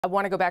I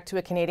want to go back to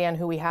a Canadian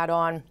who we had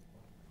on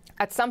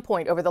at some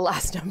point over the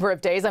last number of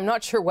days. I'm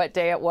not sure what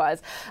day it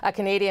was. A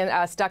Canadian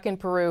stuck in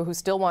Peru who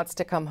still wants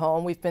to come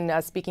home. We've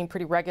been speaking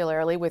pretty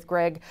regularly with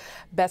Greg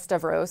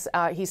Bestavros.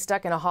 He's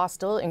stuck in a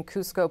hostel in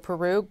Cusco,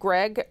 Peru.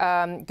 Greg,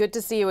 good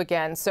to see you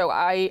again. So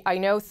I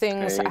know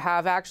things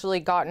have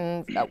actually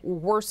gotten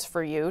worse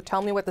for you.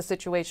 Tell me what the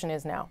situation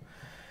is now.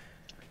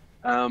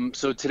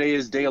 So today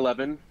is day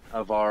 11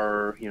 of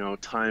our,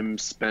 time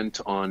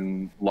spent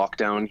on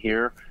lockdown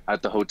here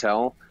at the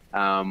hotel.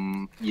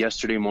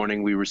 Yesterday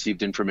morning, we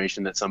received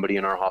information that somebody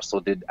in our hostel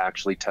did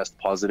actually test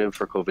positive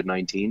for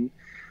COVID-19.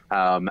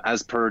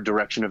 As per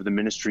direction of the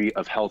Ministry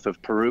of Health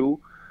of Peru,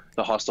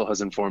 the hostel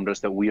has informed us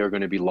that we are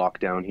going to be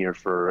locked down here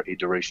for a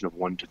duration of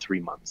 1 to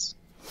 3 months.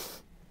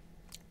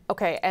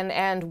 Okay,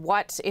 and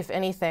what, if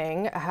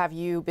anything, have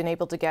you been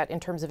able to get in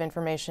terms of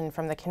information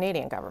from the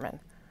Canadian government?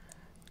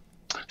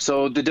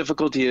 So the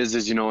difficulty is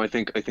I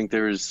think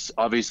there's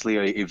obviously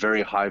a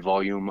very high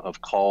volume of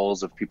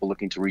calls of people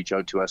looking to reach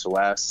out to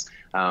SOS,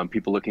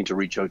 people looking to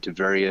reach out to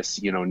various,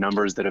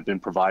 numbers that have been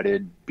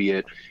provided, be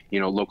it,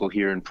 local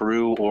here in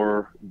Peru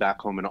or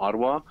back home in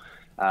Ottawa.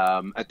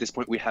 At this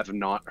point, we have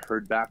not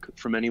heard back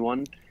from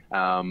anyone.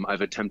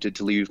 I've attempted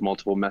to leave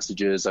multiple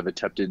messages. I've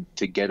attempted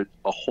to get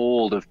a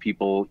hold of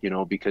people,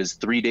 because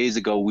 3 days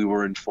ago we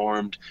were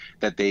informed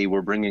that they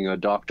were bringing a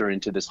doctor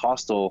into this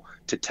hostel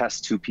to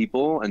test 2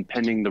 people, and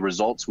pending the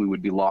results, we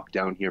would be locked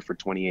down here for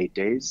 28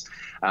 days.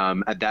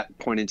 At that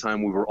point in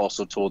time, we were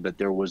also told that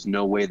there was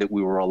no way that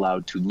we were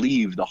allowed to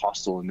leave the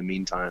hostel in the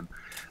meantime.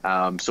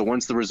 So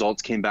once the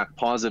results came back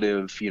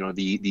positive,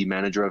 the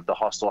manager of the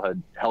hostel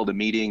had held a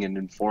meeting and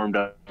informed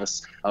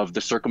us of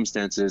the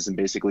circumstances and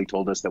basically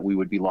told us that we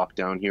would be locked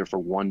down here for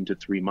 1 to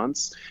 3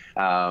 months.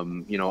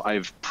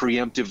 I've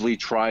preemptively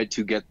tried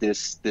to get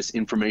this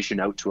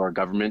information out to our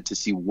government to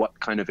see what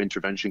kind of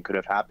intervention could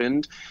have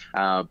happened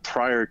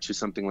prior to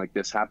something like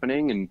this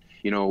happening. And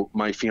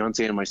my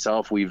fiance and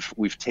myself,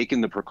 we've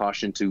taken the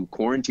precaution to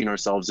quarantine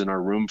ourselves in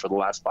our room for the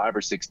last 5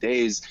 or 6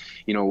 days,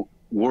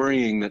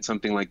 worrying that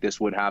something like this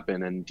would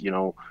happen. And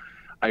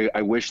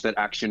I wish that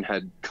action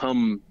had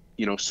come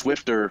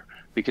swifter,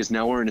 because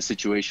now we're in a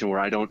situation where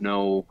I don't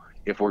know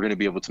if we're going to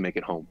be able to make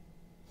it home.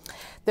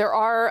 There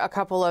are a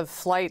couple of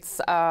flights,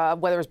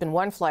 there's been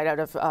one flight out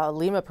of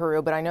Lima,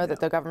 Peru, but I know that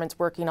the government's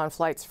working on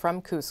flights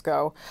from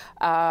Cusco.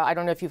 I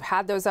don't know if you've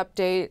had those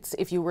updates,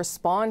 if you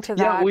respond to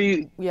that.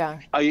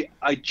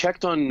 I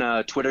checked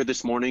on Twitter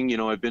this morning.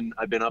 I've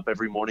been up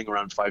every morning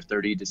around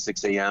 5:30 to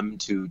 6 a.m.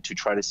 to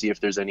try to see if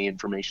there's any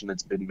information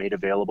that's been made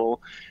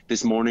available.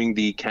 This morning,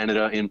 the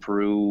Canada in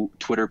Peru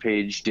Twitter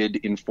page did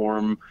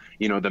inform,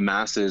 the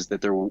masses that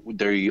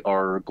they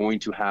are going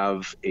to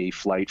have a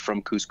flight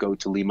from Cusco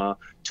to Lima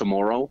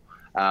tomorrow.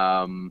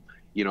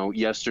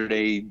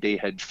 Yesterday they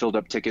had filled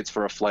up tickets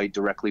for a flight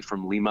directly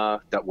from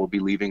Lima that will be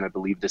leaving, I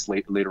believe,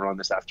 later on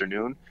this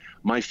afternoon.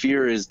 My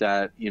fear is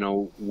that,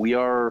 we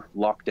are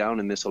locked down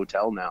in this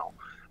hotel now,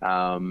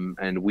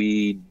 and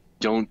we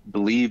don't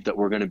believe that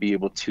we're going to be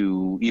able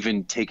to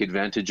even take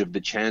advantage of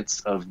the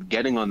chance of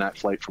getting on that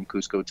flight from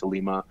Cusco to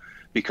Lima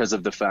because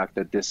of the fact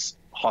that this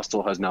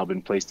hostel has now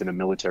been placed in a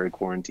military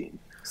quarantine.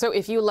 So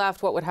if you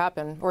left, what would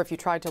happen? Or if you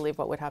tried to leave,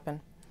 what would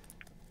happen?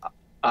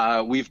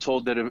 We've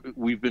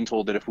been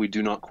told that if we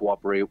do not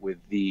cooperate with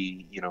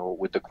the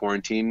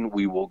quarantine,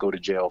 we will go to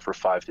jail for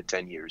 5 to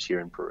 10 years here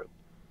in Peru.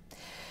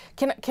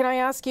 Can I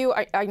ask you,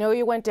 I know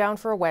you went down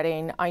for a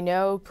wedding. I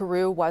know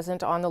Peru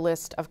wasn't on the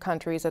list of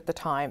countries at the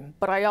time,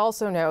 but I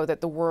also know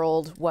that the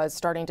world was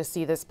starting to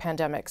see this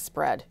pandemic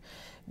spread.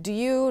 Do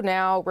you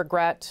now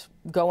regret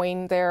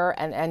going there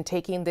and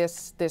taking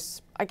this,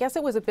 I guess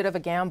it was a bit of a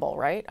gamble,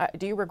 right?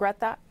 Do you regret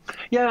that?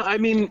 Yeah, I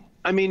mean,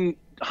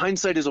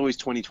 hindsight is always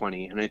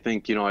 20/20, and I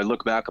think I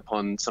look back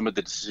upon some of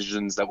the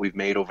decisions that we've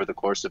made over the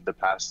course of the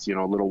past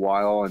little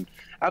while, and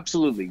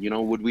absolutely,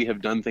 would we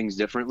have done things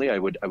differently? I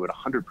would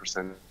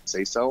 100%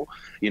 say so.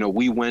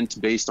 We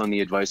went based on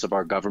the advice of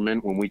our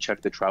government when we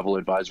checked the travel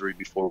advisory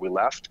before we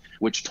left,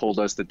 which told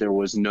us that there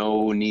was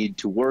no need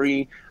to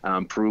worry.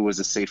 Peru was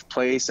a safe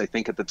place. I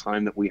think at the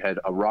time that we had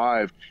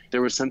arrived,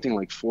 there was something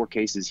like 4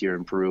 cases here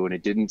in Peru, and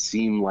it didn't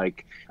seem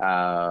like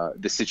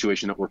the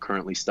situation that we're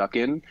currently stuck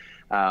in.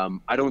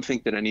 I don't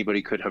think that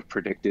anybody could have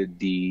predicted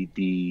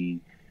the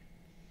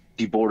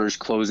borders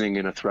closing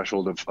in a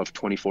threshold of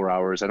 24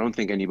 hours. I don't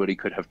think anybody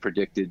could have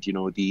predicted,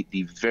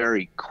 the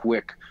very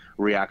quick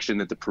reaction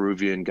that the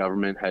Peruvian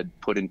government had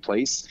put in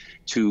place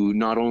to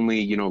not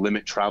only,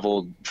 limit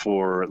travel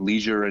for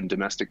leisure and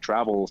domestic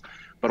travel,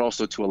 but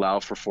also to allow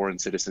for foreign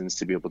citizens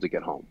to be able to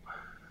get home.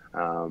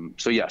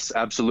 So yes,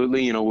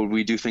 absolutely. Would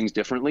we do things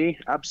differently?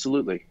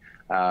 Absolutely.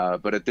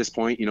 But at this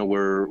point,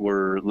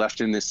 we're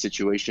left in this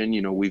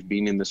situation. We've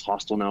been in this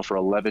hostel now for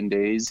 11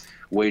 days,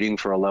 waiting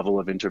for a level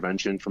of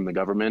intervention from the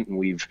government. And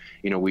we've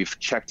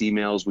checked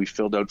emails, we've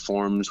filled out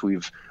forms,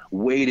 we've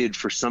waited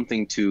for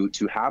something to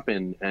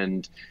happen.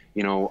 And,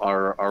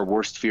 our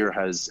worst fear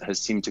has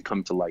seemed to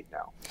come to light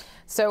now.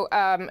 So,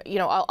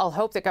 I'll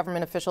hope that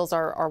government officials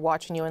are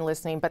watching you and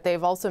listening, but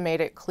they've also made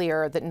it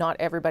clear that not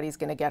everybody's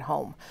going to get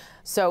home.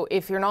 So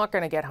if you're not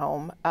going to get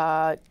home,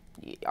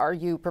 are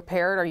you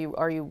prepared?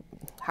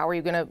 How are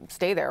you going to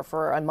stay there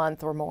for a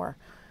month or more?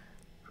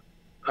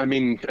 I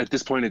mean, at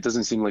this point, it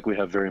doesn't seem like we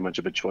have very much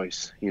of a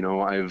choice.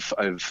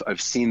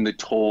 I've seen the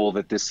toll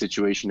that this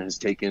situation has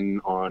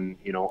taken on,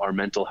 our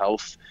mental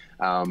health.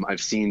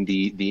 I've seen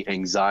the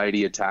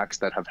anxiety attacks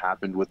that have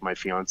happened with my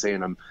fiance,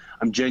 and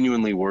I'm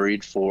genuinely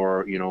worried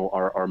for,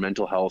 our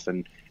mental health.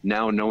 And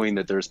now knowing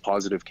that there's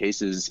positive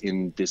cases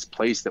in this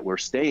place that we're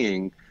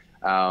staying,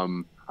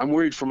 I'm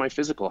worried for my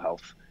physical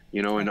health.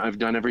 And I've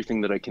done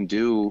everything that I can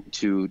do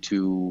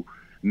to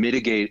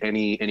mitigate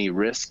any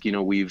risk.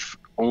 We've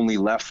only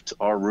left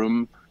our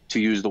room to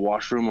use the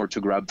washroom or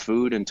to grab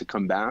food and to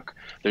come back.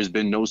 There's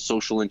been no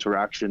social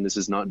interaction. This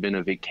has not been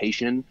a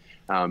vacation.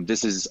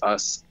 This is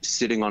us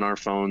sitting on our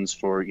phones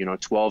for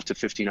 12 to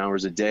 15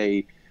 hours a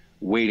day,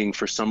 waiting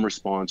for some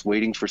response,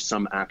 waiting for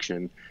some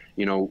action.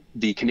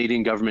 The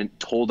Canadian government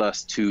told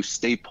us to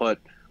stay put,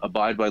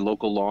 abide by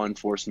local law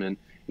enforcement.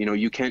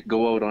 You can't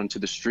go out onto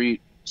the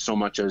street so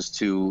much as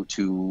to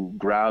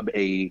grab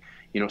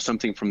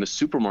something from the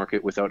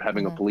supermarket without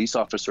having a police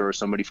officer or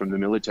somebody from the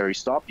military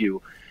stop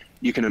you.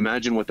 You can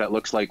imagine what that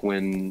looks like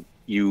when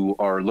you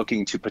are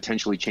looking to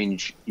potentially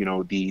change,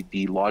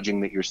 the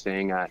lodging that you're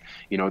staying at.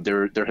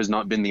 There has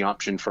not been the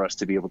option for us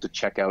to be able to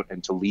check out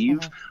and to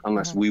leave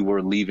unless we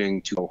were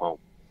leaving to go home.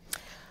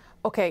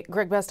 Okay,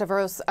 Greg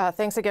Bestavros,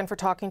 thanks again for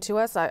talking to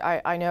us.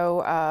 I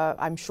know,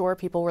 I'm sure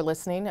people were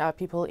listening,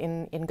 people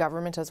in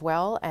government as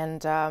well.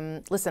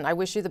 And listen, I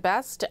wish you the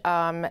best,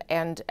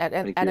 and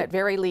at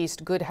very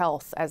least, good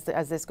health as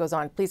this goes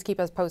on. Please keep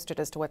us posted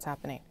as to what's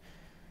happening.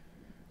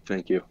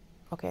 Thank you.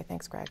 Okay,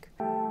 thanks, Greg.